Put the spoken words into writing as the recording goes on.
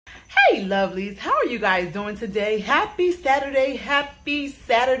Hey lovelies, how are you guys doing today? Happy Saturday, happy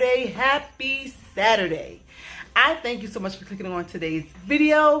Saturday, happy Saturday. I thank you so much for clicking on today's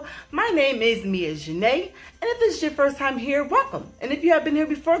video. My name is Mia Janae, and if this is your first time here, welcome. And if you have been here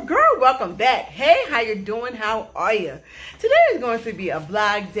before, girl, welcome back. Hey, how you doing? How are you? Today is going to be a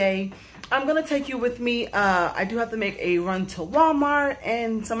vlog day. I'm going to take you with me. I do have to make a run to Walmart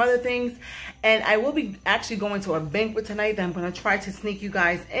and some other things. And I will be actually going to a banquet tonight that I'm going to try to sneak you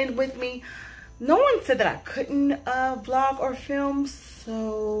guys in with me. No one said that I couldn't vlog or film,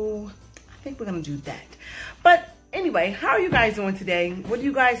 so I think we're going to do that. But anyway, how are you guys doing today? What do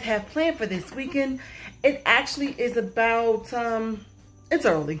you guys have planned for this weekend? It actually is about, it's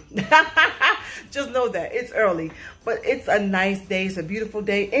early. Just know that it's early, but it's a nice day. It's a beautiful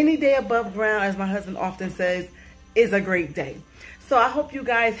day. Any day above ground, as my husband often says, is a great day. So I hope you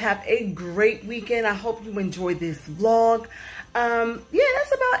guys have a great weekend. I hope you enjoy this vlog. Yeah,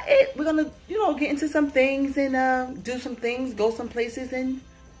 that's about it. We're gonna, get into some things and do some things, go some places, and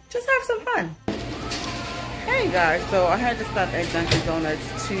just have some fun. Hey guys, so I had to stop at Dunkin'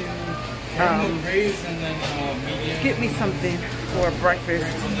 Donuts to get me something for breakfast.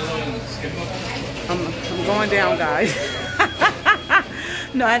 I'm going down, guys.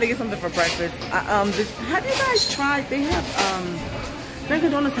 No, I had to get something for breakfast. Have you guys tried? They have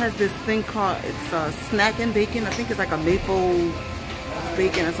Dunkin' Donuts has this thing called snack and bacon. I think it's like a maple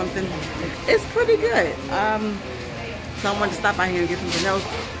bacon or something. It's pretty good. So I wanted to stop by here and get something else.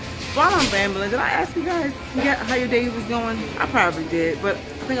 While I'm rambling, did I ask you guys how your day was going? I probably did, but I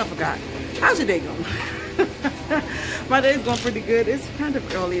think I forgot. How's your day going? My day's going pretty good. It's kind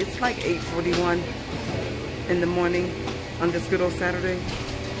of early. It's like 8:41 in the morning on this good old Saturday.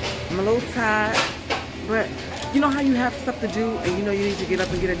 I'm a little tired, but you know how you have stuff to do and you know you need to get up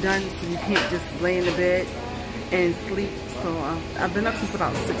and get it done, so you can't just lay in the bed and sleep. So I've been up since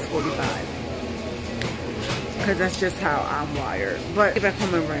about 6:45 because that's just how I'm wired. But get back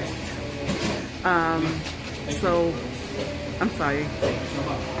home and rest. So I'm sorry.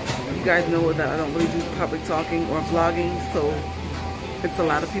 You guys know that I don't really do public talking or vlogging, so it's a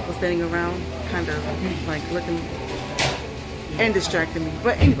lot of people standing around, kind of like looking and distracting me.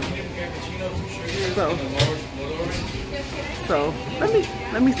 But anyway, so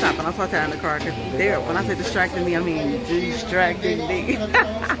let me stop and I'll talk to that in the car, because when I say distracting me, I mean distracting me.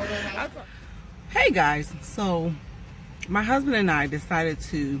 Hey guys, so my husband and I decided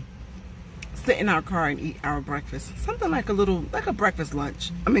to sit in our car and eat our breakfast. Something like a breakfast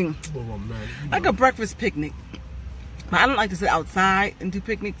lunch. I mean, like a breakfast picnic. But I don't like to sit outside and do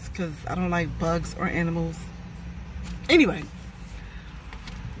picnics because I don't like bugs or animals. Anyway,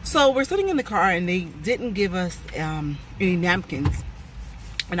 so we're sitting in the car and they didn't give us any napkins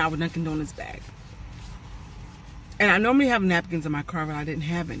in our Dunkin' Donuts bag. And I normally have napkins in my car, but I didn't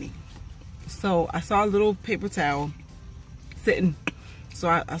have any. So I saw a little paper towel sitting. So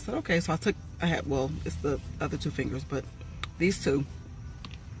I said, okay. So it's the other two fingers, but these two.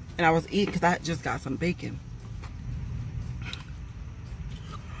 And I was eating because I just got some bacon.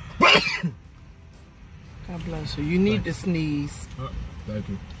 God bless you. You need to sneeze. Thank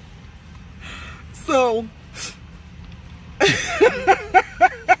you. So,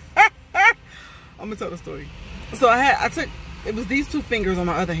 I'm gonna tell the story. So it was these two fingers on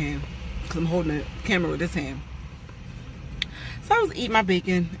my other hand, because I'm holding the camera with this hand. So I was eating my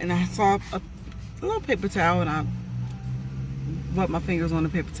bacon and I saw a little paper towel and I rubbed my fingers on the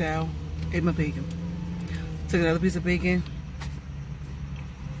paper towel, ate my bacon. Took another piece of bacon,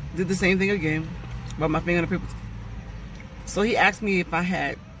 did the same thing again, rubbed my finger on the paper towel. So he asked me if I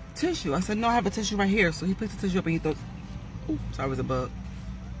had tissue. I said, no, I have a tissue right here. So he picks the tissue up and he throws, sorry, it was a bug.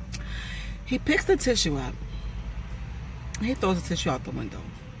 He picks the tissue up and he throws the tissue out the window.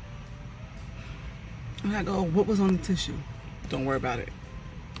 And I go, what was on the tissue? Don't worry about it.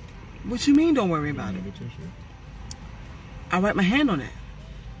 What you mean don't worry about it? I wipe my hand on it.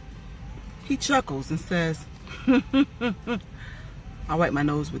 He chuckles and says, I wipe my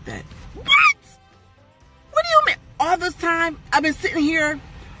nose with that. What? What do you mean? All this time I've been sitting here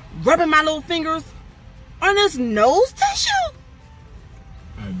rubbing my little fingers on this nose tissue?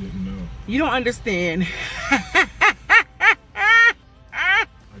 I didn't know. You don't understand. I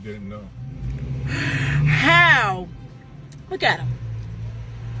didn't know. How? Look at him.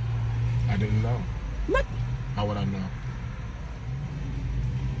 I didn't know. Look. How would I know?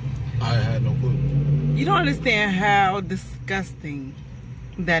 I had no clue. You don't understand how disgusting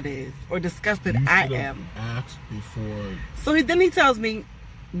that is, or disgusted I am. Asked before. So then he tells me,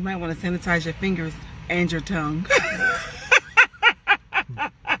 you might want to sanitize your fingers and your tongue.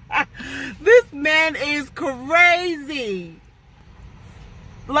 This man is crazy.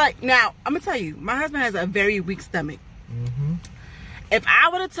 Like, now, I'm going to tell you, my husband has a very weak stomach. Mm-hmm. If I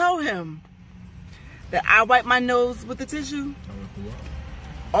would have told him that I wipe my nose with the tissue,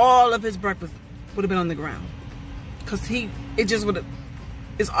 all of his breakfast would have been on the ground. Because it just would have,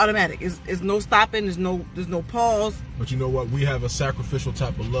 it's automatic. It's no stopping, there's no pause. But you know what? We have a sacrificial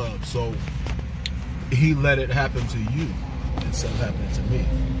type of love. So he let it happen to you instead of happening to me.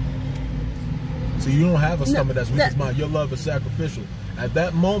 So you don't have a stomach that's weak as mine. Your love is sacrificial. At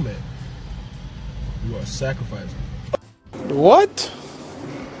that moment, you are sacrificing. What?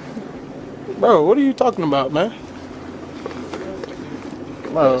 Bro, what are you talking about, man?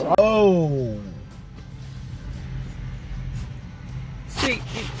 Bro, Oh. See,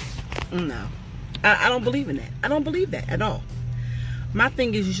 no. I don't believe in that. I don't believe that at all. My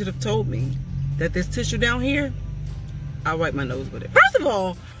thing is, you should have told me that this tissue down here, I wipe my nose with it. First of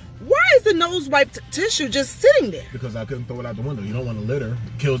all, why is the nose wiped tissue just sitting there? Because I couldn't throw it out the window. You don't want to litter.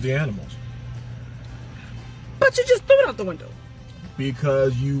 It kills the animals. But you just threw it out the window.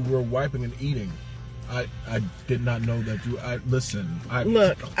 Because you were wiping and eating. I did not know that you... Listen.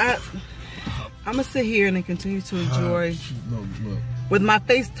 Look, I'm going to sit here and continue to enjoy... Look. With my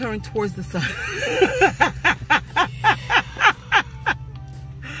face turned towards the sun.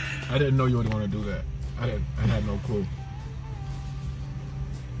 I didn't know you would want to do that. I had no clue.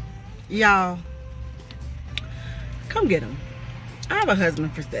 Y'all, come get him. I have a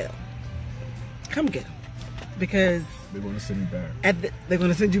husband for sale. Come get him. Because... They're going to send me back. They're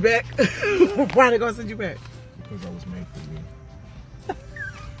going to send you back? Why are they going to send you back? Because I was made for you.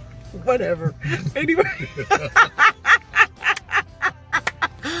 Whatever. Anyway.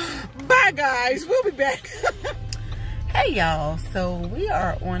 Bye, guys. We'll be back. Hey, y'all. So we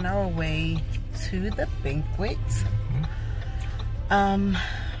are on our way to the banquet.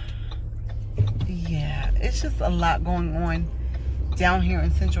 Yeah, it's just a lot going on down here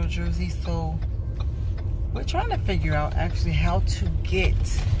in Central Jersey. So we're trying to figure out actually how to get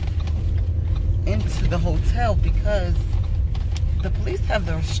into the hotel because the police have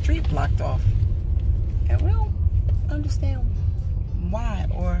their street blocked off. And we don't understand why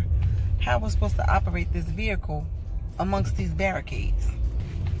or how we're supposed to operate this vehicle amongst these barricades.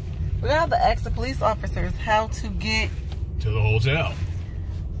 We're gonna have to ask the police officers how to get to the hotel.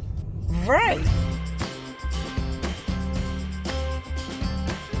 Right.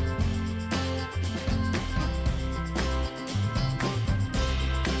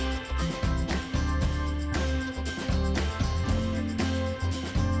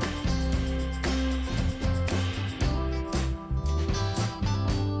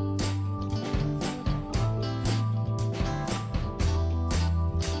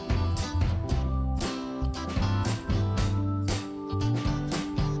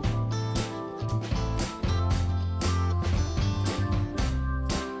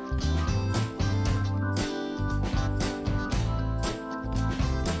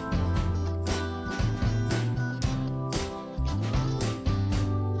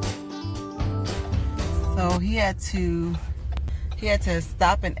 So he had to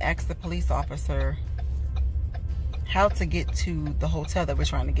stop and ask the police officer how to get to the hotel that we're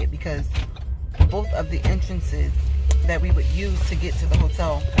trying to get because both of the entrances that we would use to get to the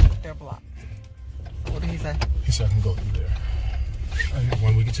hotel, they're blocked. So what did he say? He said I can go through there.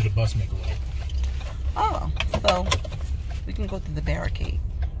 When we get to the bus, make a right. Oh, so we can go through the barricade.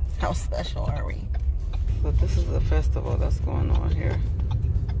 How special are we? So this is the festival that's going on here.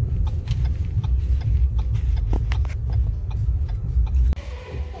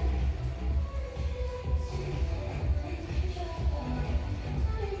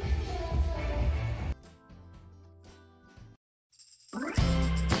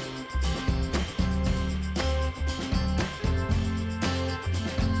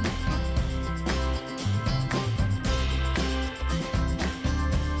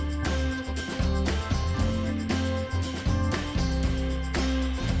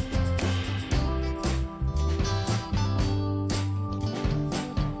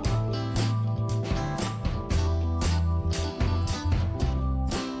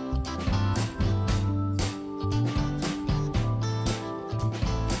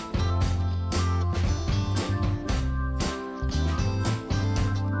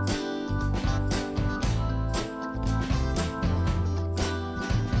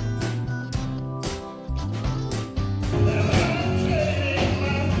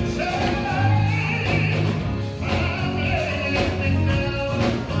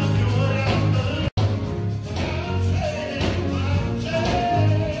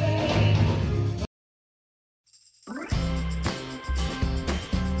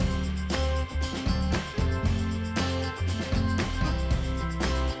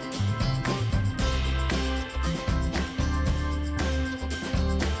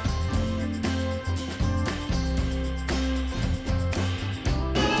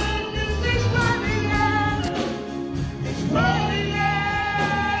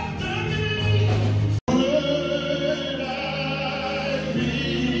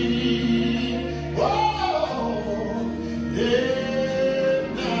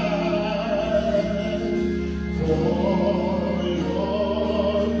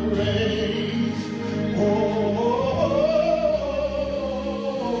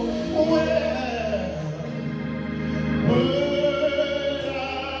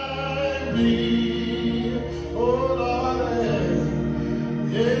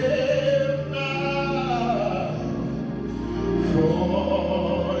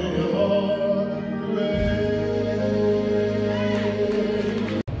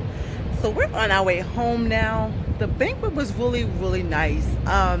 on our way home now. The banquet was really, really nice.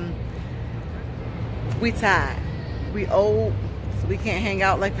 We tired. We old, so we can't hang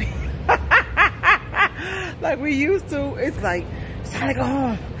out like we like we used to. It's like, it's time to go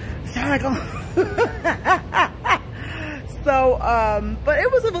home. It's time to go home. So, but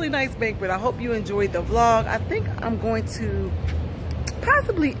it was a really nice banquet. I hope you enjoyed the vlog. I think I'm going to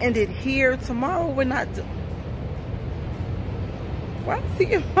possibly end it here. Tomorrow we're not why is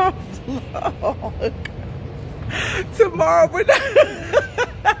he in my vlog? Tomorrow we're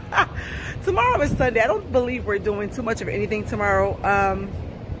not tomorrow is Sunday. I don't believe we're doing too much of anything tomorrow.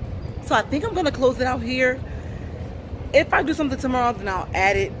 So I think I'm gonna close it out here. If I do something tomorrow, then I'll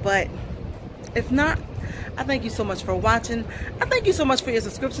add it, but if not, I thank you so much for watching. I thank you so much for your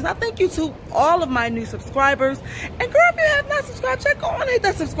subscriptions. I thank you to all of my new subscribers. And girl, if you have not subscribed, check on, hit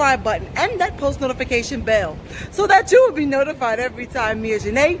that subscribe button and that post notification bell so that you will be notified every time me and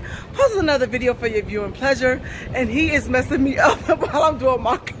Janae posts another video for your viewing pleasure. And he is messing me up while I'm doing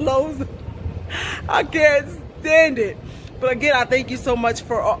my clothes. I can't stand it. But again, I thank you so much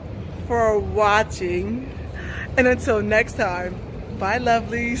for watching. And until next time, bye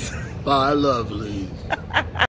lovelies. Bye lovelies.